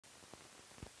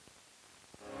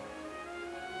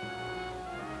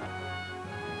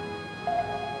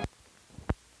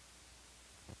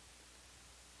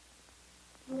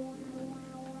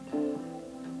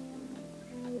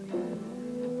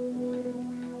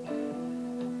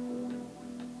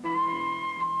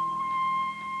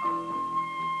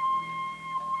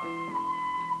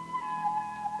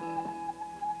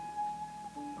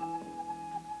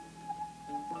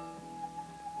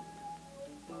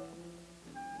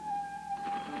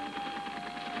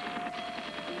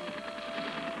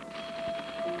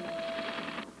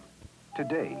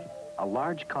Today, a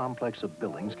large complex of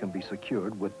buildings can be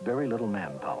secured with very little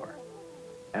manpower.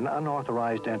 An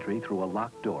unauthorized entry through a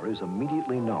locked door is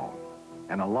immediately known,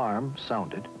 an alarm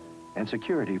sounded, and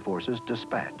security forces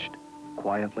dispatched,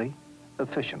 quietly,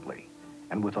 efficiently,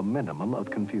 and with a minimum of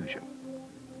confusion.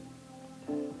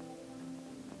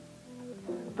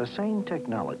 The same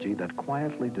technology that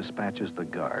quietly dispatches the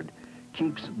guard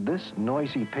keeps this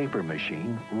noisy paper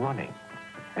machine running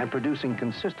and producing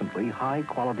consistently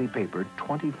high-quality paper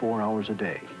 24 hours a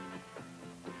day.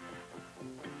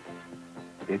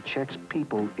 It checks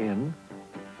people in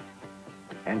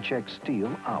and checks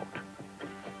steel out.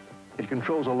 It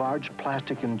controls a large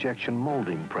plastic injection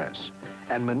molding press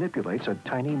and manipulates a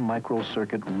tiny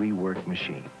microcircuit rework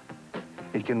machine.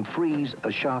 It can freeze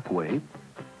a shock wave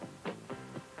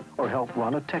or help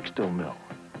run a textile mill.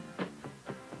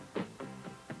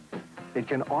 It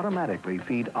can automatically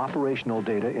feed operational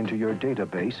data into your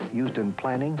database used in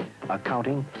planning,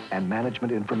 accounting, and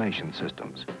management information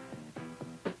systems.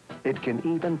 It can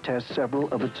even test several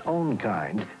of its own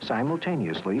kind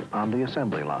simultaneously on the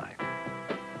assembly line.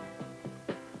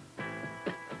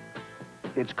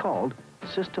 It's called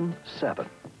System 7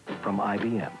 from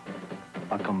IBM,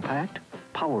 a compact,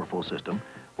 powerful system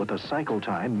with a cycle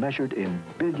time measured in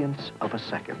billionths of a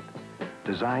second,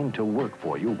 designed to work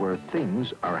for you where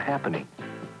things are happening,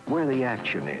 where the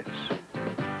action is.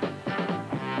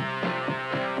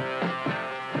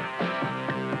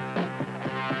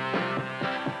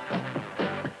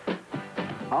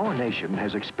 Our nation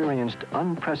has experienced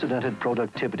unprecedented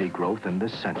productivity growth in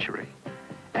this century,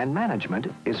 and management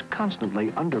is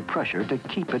constantly under pressure to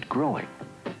keep it growing.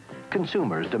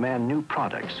 Consumers demand new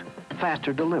products,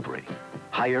 faster delivery,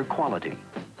 higher quality,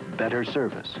 better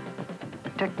service.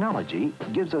 Technology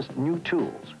gives us new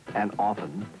tools and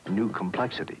often new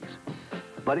complexities.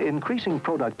 But increasing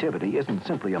productivity isn't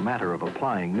simply a matter of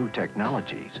applying new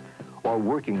technologies or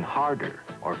working harder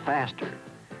or faster.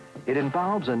 It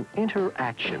involves an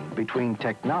interaction between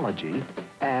technology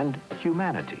and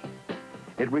humanity.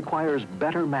 It requires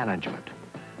better management,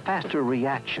 faster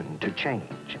reaction to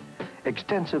change,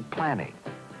 extensive planning,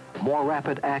 more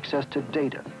rapid access to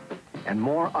data, and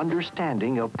more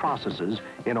understanding of processes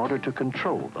in order to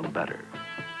control them better.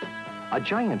 A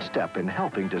giant step in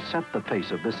helping to set the pace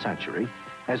of this century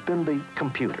has been the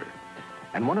computer.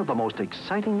 And one of the most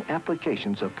exciting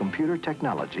applications of computer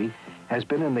technology has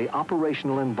been in the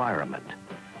operational environment,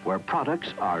 where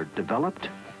products are developed,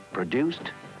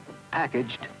 produced,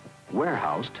 packaged,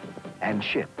 warehoused, and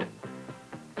shipped.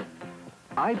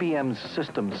 IBM's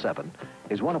System 7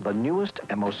 is one of the newest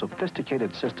and most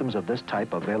sophisticated systems of this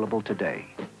type available today.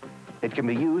 It can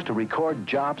be used to record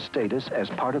job status as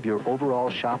part of your overall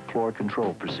shop floor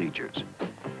control procedures.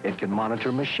 It can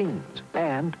monitor machines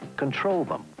and control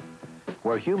them.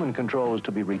 Where human control is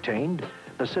to be retained,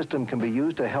 the system can be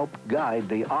used to help guide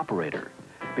the operator,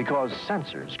 because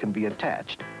sensors can be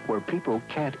attached where people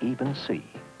can't even see.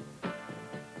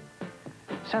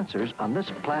 Sensors on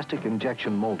this plastic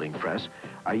injection molding press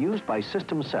are used by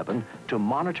System 7 to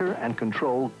monitor and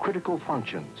control critical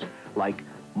functions like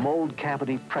mold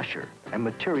cavity pressure and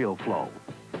material flow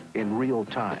in real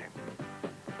time.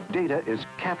 Data is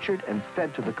captured and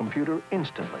fed to the computer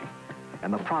instantly,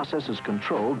 and the process is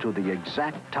controlled to the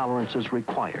exact tolerances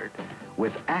required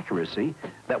with accuracy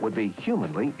that would be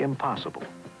humanly impossible.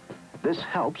 This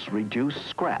helps reduce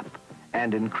scrap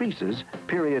and increases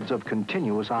periods of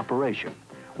continuous operation,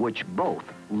 which both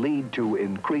lead to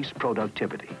increased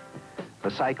productivity. The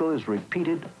cycle is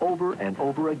repeated over and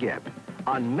over again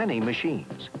on many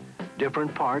machines,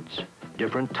 different parts,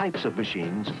 different types of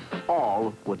machines,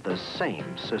 all with the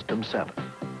same System 7.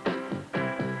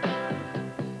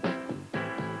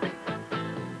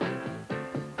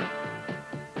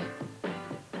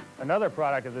 Another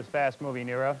product of this fast-moving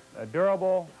era, a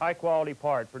durable, high-quality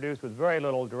part produced with very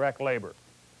little direct labor.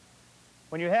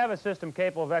 When you have a system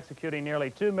capable of executing nearly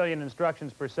 2 million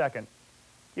instructions per second,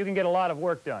 you can get a lot of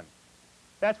work done.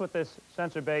 That's what this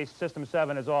sensor-based System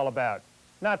 7 is all about.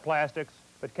 Not plastics,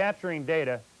 but capturing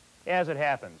data as it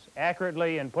happens,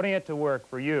 accurately and putting it to work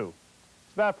for you.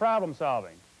 It's about problem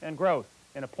solving and growth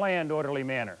in a planned, orderly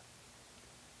manner.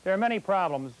 There are many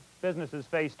problems businesses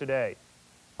face today.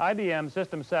 IBM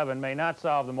System 7 may not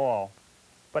solve them all,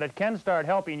 but it can start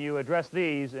helping you address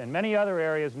these and many other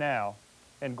areas now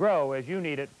and grow as you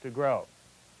need it to grow.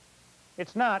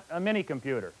 It's not a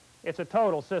mini-computer. It's a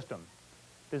total system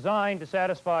designed to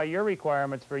satisfy your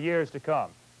requirements for years to come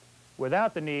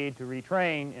without the need to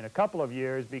retrain in a couple of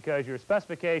years because your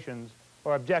specifications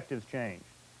or objectives change.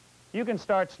 You can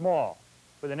start small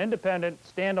with an independent,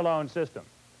 standalone system.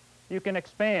 You can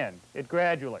expand it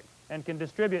gradually and can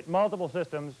distribute multiple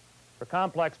systems for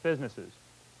complex businesses,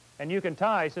 and you can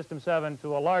tie System 7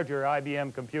 to a larger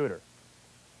IBM computer.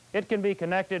 It can be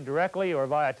connected directly or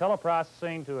via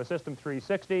teleprocessing to a System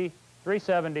 360,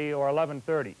 370, or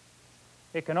 1130.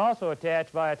 It can also attach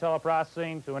via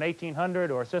teleprocessing to an 1800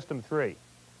 or System 3,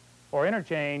 or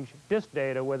interchange disk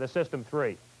data with a System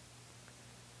 3.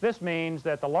 This means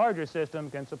that the larger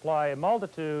system can supply a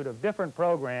multitude of different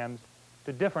programs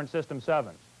to different System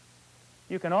 7s.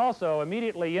 You can also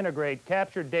immediately integrate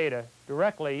captured data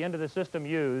directly into the system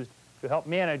used to help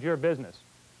manage your business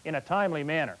in a timely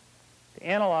manner, to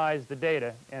analyze the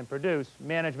data and produce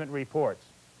management reports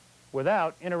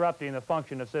without interrupting the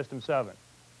function of System 7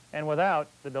 and without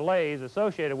the delays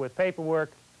associated with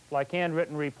paperwork like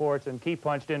handwritten reports and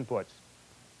key-punched inputs.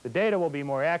 The data will be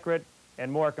more accurate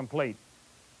and more complete.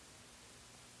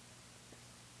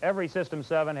 Every System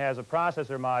 7 has a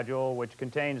processor module which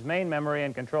contains main memory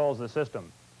and controls the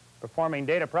system, performing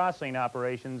data processing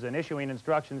operations and issuing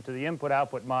instructions to the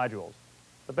input-output modules,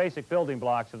 the basic building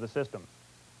blocks of the system.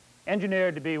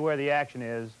 Engineered to be where the action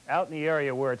is, out in the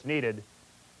area where it's needed,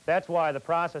 that's why the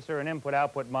processor and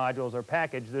input-output modules are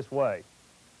packaged this way,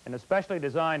 an especially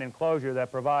designed enclosure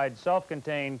that provides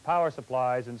self-contained power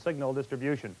supplies and signal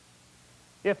distribution.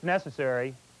 If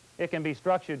necessary, it can be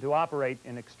structured to operate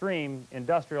in extreme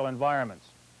industrial environments.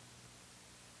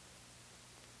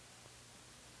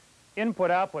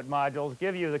 Input-output modules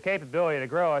give you the capability to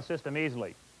grow a system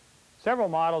easily. Several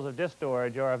models of disk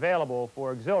storage are available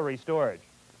for auxiliary storage.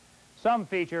 Some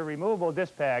feature removable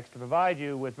disk packs to provide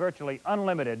you with virtually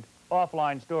unlimited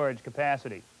offline storage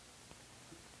capacity.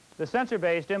 The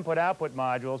sensor-based input-output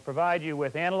modules provide you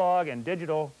with analog and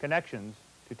digital connections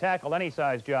to tackle any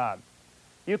size job.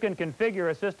 You can configure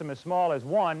a system as small as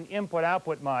one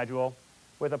input-output module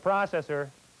with a processor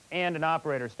and an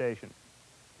operator station.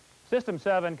 System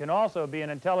 7 can also be an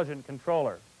intelligent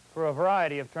controller for a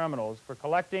variety of terminals for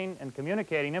collecting and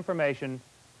communicating information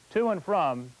to and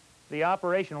from the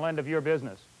operational end of your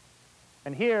business.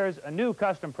 And here's a new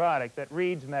custom product that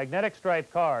reads magnetic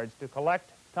stripe cards to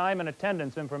collect time and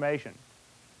attendance information.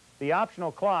 The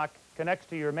optional clock connects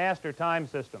to your master time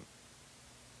system.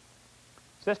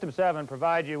 System 7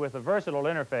 provides you with a versatile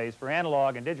interface for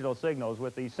analog and digital signals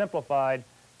with these simplified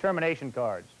termination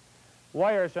cards.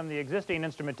 Wires from the existing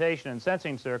instrumentation and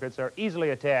sensing circuits are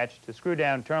easily attached to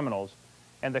screw-down terminals,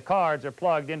 and the cards are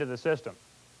plugged into the system.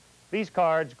 These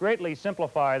cards greatly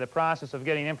simplify the process of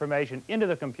getting information into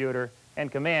the computer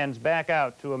and commands back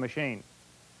out to a machine.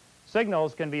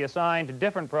 Signals can be assigned to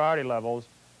different priority levels,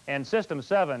 and System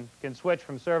 7 can switch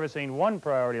from servicing one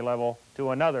priority level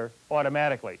to another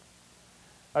automatically.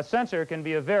 A sensor can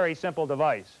be a very simple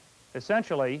device,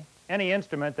 essentially any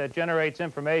instrument that generates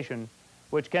information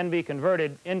which can be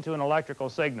converted into an electrical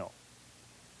signal.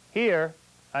 Here,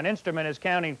 an instrument is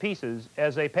counting pieces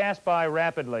as they pass by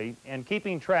rapidly and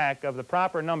keeping track of the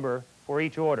proper number for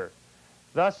each order,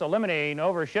 thus eliminating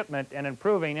overshipment and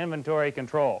improving inventory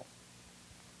control.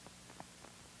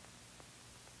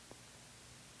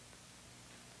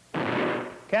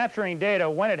 Capturing data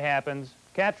when it happens,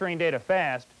 capturing data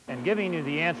fast, and giving you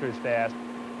the answers fast,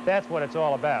 that's what it's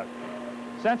all about.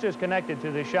 Sensors connected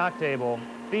to the shock table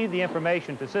feed the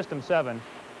information to System 7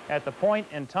 at the point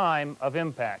in time of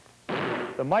impact.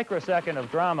 The microsecond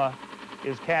of drama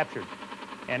is captured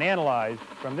and analyzed.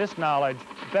 From this knowledge,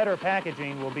 better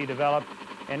packaging will be developed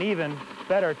and even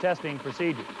better testing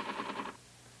procedures.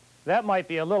 That might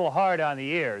be a little hard on the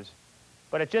ears,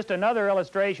 but it's just another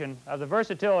illustration of the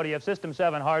versatility of System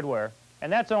 7 hardware,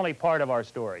 and that's only part of our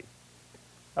story.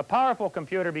 A powerful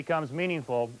computer becomes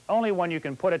meaningful only when you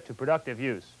can put it to productive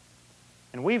use.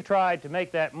 And we've tried to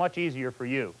make that much easier for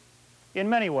you in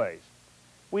many ways.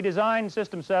 We designed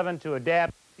System 7 to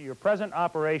adapt to your present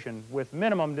operation with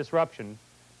minimum disruption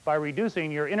by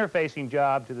reducing your interfacing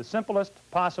job to the simplest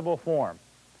possible form,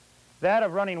 that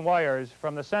of running wires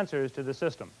from the sensors to the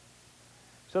system,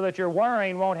 so that your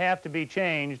wiring won't have to be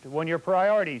changed when your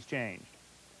priorities change.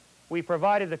 We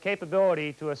provided the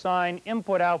capability to assign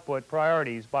input-output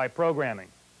priorities by programming.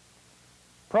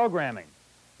 Programming,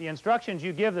 the instructions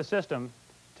you give the system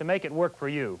to make it work for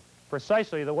you,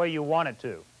 precisely the way you want it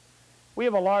to. We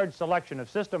have a large selection of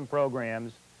system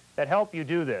programs that help you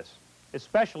do this,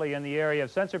 especially in the area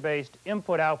of sensor-based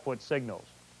input-output signals.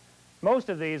 Most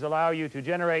of these allow you to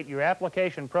generate your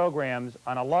application programs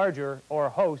on a larger or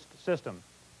host system,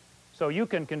 so you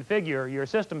can configure your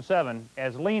System 7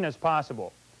 as lean as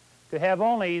possible to have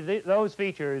only those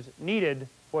features needed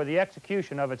for the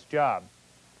execution of its job,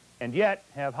 and yet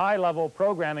have high-level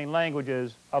programming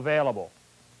languages available.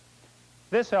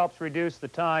 This helps reduce the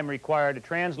time required to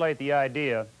translate the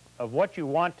idea of what you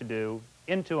want to do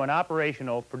into an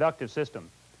operational, productive system.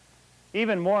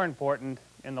 Even more important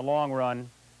in the long run,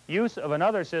 use of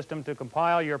another system to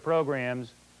compile your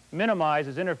programs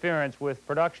minimizes interference with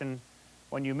production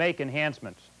when you make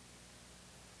enhancements.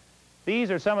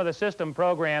 These are some of the system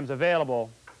programs available.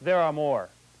 There are more,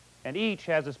 and each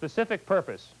has a specific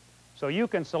purpose, so you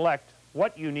can select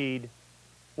what you need,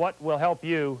 what will help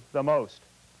you the most.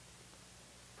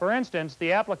 For instance,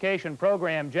 the application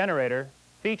program generator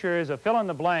features a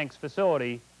fill-in-the-blanks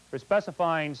facility for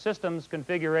specifying systems,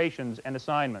 configurations, and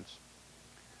assignments.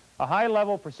 A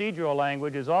high-level procedural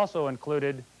language is also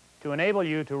included to enable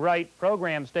you to write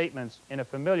program statements in a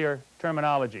familiar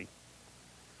terminology.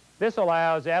 This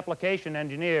allows application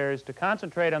engineers to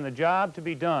concentrate on the job to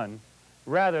be done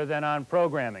rather than on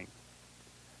programming.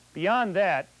 Beyond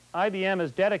that, IBM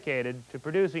is dedicated to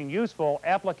producing useful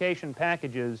application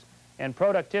packages and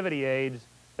productivity aids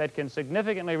that can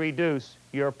significantly reduce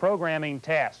your programming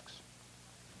tasks.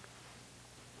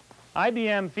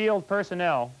 IBM field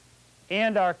personnel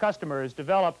and our customers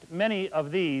developed many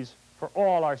of these for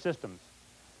all our systems,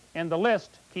 and the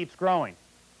list keeps growing.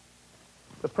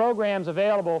 The programs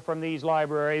available from these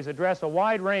libraries address a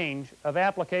wide range of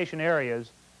application areas,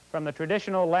 from the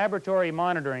traditional laboratory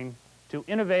monitoring to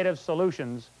innovative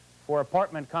solutions for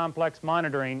apartment complex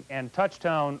monitoring and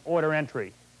touch-tone order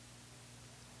entry.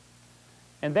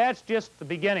 And that's just the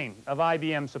beginning of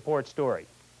IBM's support story.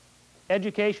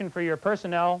 Education for your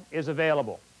personnel is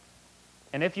available.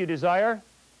 And if you desire,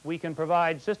 we can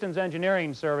provide systems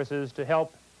engineering services to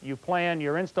help you plan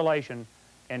your installation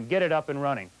and get it up and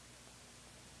running.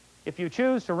 If you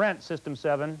choose to rent System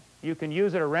 7, you can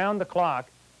use it around the clock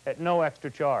at no extra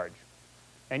charge.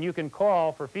 And you can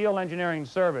call for field engineering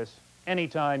service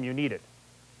anytime you need it.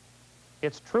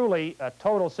 It's truly a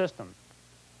total system,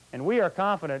 and we are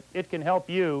confident it can help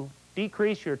you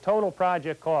decrease your total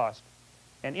project cost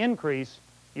and increase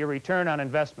your return on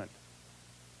investment.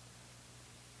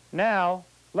 Now,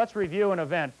 let's review an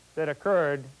event that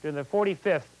occurred during the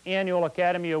 45th Annual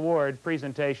Academy Award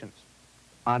presentations.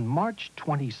 On March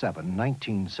 27,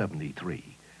 1973,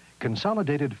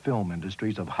 Consolidated Film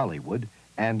Industries of Hollywood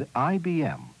and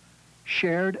IBM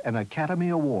shared an Academy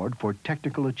Award for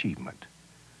technical achievement.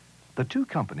 The two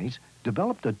companies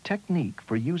developed a technique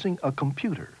for using a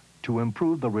computer to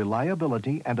improve the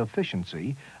reliability and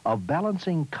efficiency of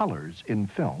balancing colors in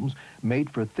films made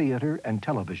for theater and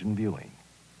television viewing.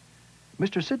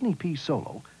 Mr. Sidney P.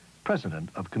 Solo, president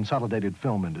of Consolidated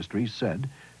Film Industries, said,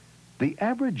 "The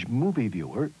average movie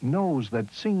viewer knows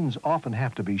that scenes often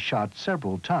have to be shot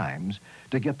several times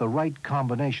to get the right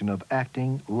combination of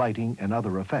acting, lighting, and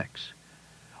other effects.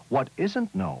 What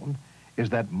isn't known is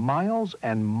that miles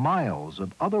and miles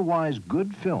of otherwise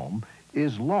good film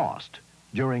is lost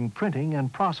during printing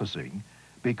and processing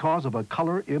because of a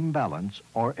color imbalance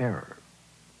or error."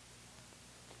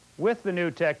 With the new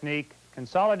technique,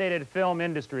 Consolidated Film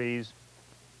Industries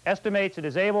estimates it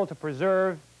is able to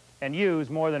preserve and use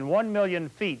more than 1 million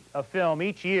feet of film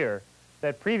each year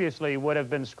that previously would have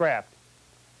been scrapped.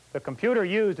 The computer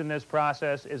used in this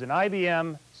process is an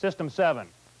IBM System 7.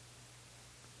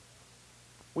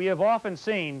 We have often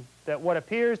seen that what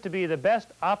appears to be the best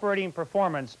operating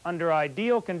performance under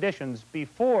ideal conditions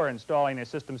before installing a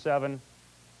System 7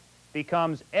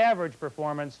 becomes average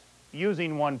performance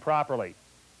using one properly.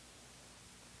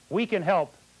 We can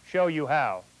help show you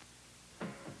how.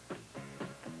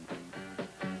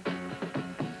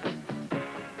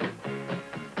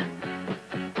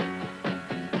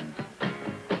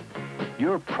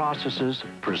 Your processes,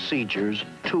 procedures,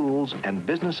 tools, and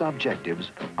business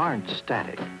objectives aren't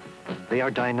static. They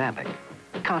are dynamic,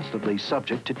 constantly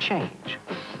subject to change.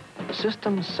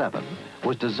 System 7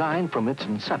 was designed from its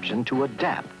inception to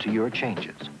adapt to your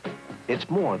changes. It's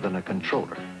more than a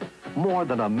controller, more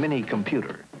than a mini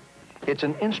computer. It's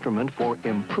an instrument for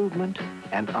improvement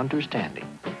and understanding.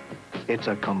 It's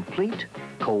a complete,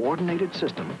 coordinated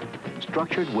system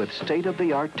structured with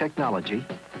state-of-the-art technology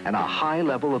and a high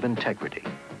level of integrity.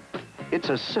 It's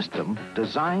a system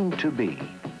designed to be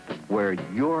where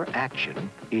your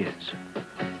action is.